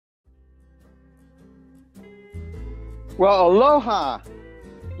Well, aloha.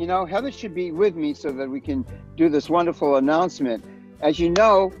 You know, Heather should be with me so that we can do this wonderful announcement. As you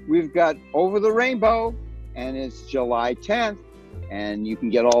know, we've got Over the Rainbow, and it's July 10th, and you can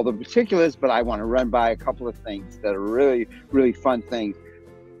get all the particulars, but I want to run by a couple of things that are really, really fun things.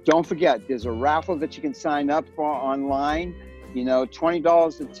 Don't forget, there's a raffle that you can sign up for online, you know,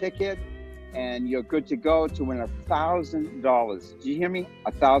 $20 a ticket, and you're good to go to win $1,000. Did you hear me?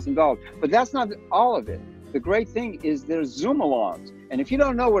 $1,000. But that's not all of it. The great thing is there's Zoom-alongs. And if you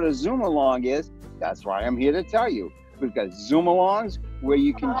don't know what a Zoom-along is, that's why I'm here to tell you. We've got Zoom-alongs where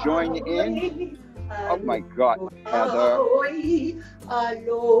you can join in. Oh my God, Heather.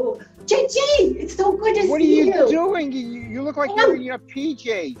 Hello. JG, it's so good to see you. What are you doing? You look like you're in your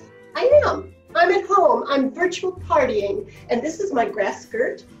PJs. I am. I'm at home. I'm virtual partying. And this is my grass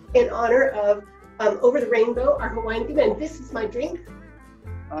skirt in honor of Over the Rainbow, our Hawaiian theme. And this is my drink.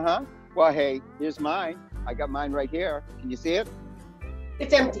 Uh-huh. Well, hey, here's mine. I got mine right here. Can you see it?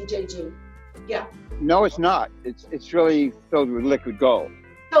 It's empty, JG. Yeah. No, it's not. It's really filled with liquid gold.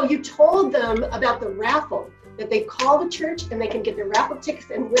 So you told them about the raffle, that they call the church and they can get their raffle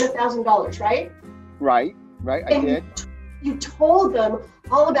tickets and win $1,000, right? Right, I did. You told them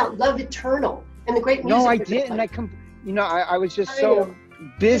all about Love Eternal and the great music. No, I didn't. I was just so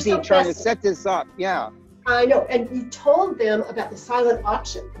busy trying to set this up. Yeah. I know. And you told them about the silent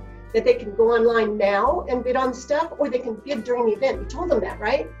auction, that they can go online now and bid on stuff, or they can bid during the event. You told them that,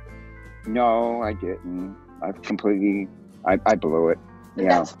 right? No, I didn't. I blew it. And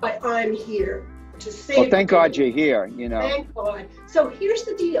yeah. That's why I'm here, to save. Well, thank God you're here, you know. Thank God. So here's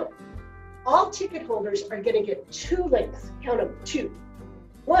the deal. All ticket holders are going to get 2 links. Count them, 2.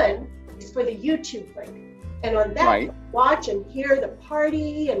 One is for the YouTube link. And on that, watch and hear the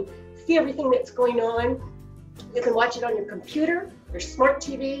party and see everything that's going on. You can watch it on your computer, your smart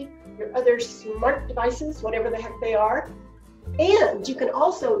TV, your other smart devices, whatever the heck they are. And you can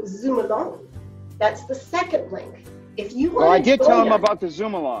also Zoom along. That's the second link. If you want I did tell him about the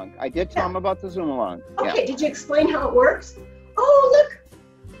Zoom along. Okay, yeah. Did you explain how it works? Oh, look,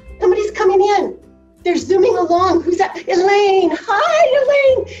 somebody's coming in. They're Zooming along. Who's that? Elaine.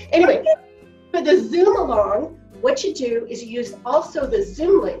 Hi, Elaine. Anyway, for the Zoom along, what you do is you use also the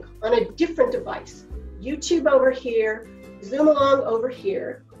Zoom link on a different device. YouTube over here, Zoom along over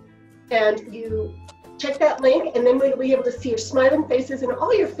here, and you check that link, and then we'll be able to see your smiling faces and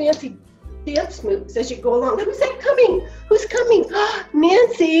all your fancy dance moves as you go along. Who's that coming? Who's coming?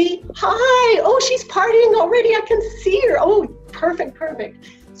 Nancy. Hi. Oh, she's partying already. I can see her. Oh, perfect.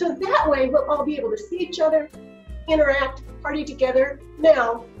 So that way we'll all be able to see each other, interact, party together.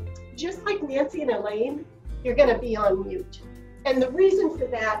 Now, just like Nancy and Elaine, you're going to be on mute. And the reason for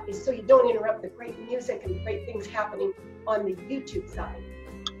that is so you don't interrupt the great music and great things happening on the YouTube side.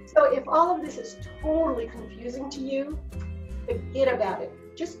 So if all of this is totally confusing to you, forget about it.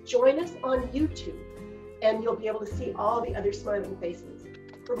 Just join us on YouTube and you'll be able to see all the other smiling faces.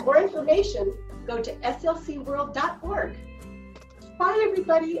 For more information, go to slcworld.org. Bye,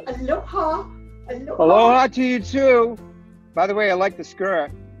 everybody. Aloha. Aloha to you, too. By the way, I like the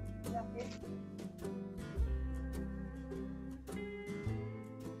skirt.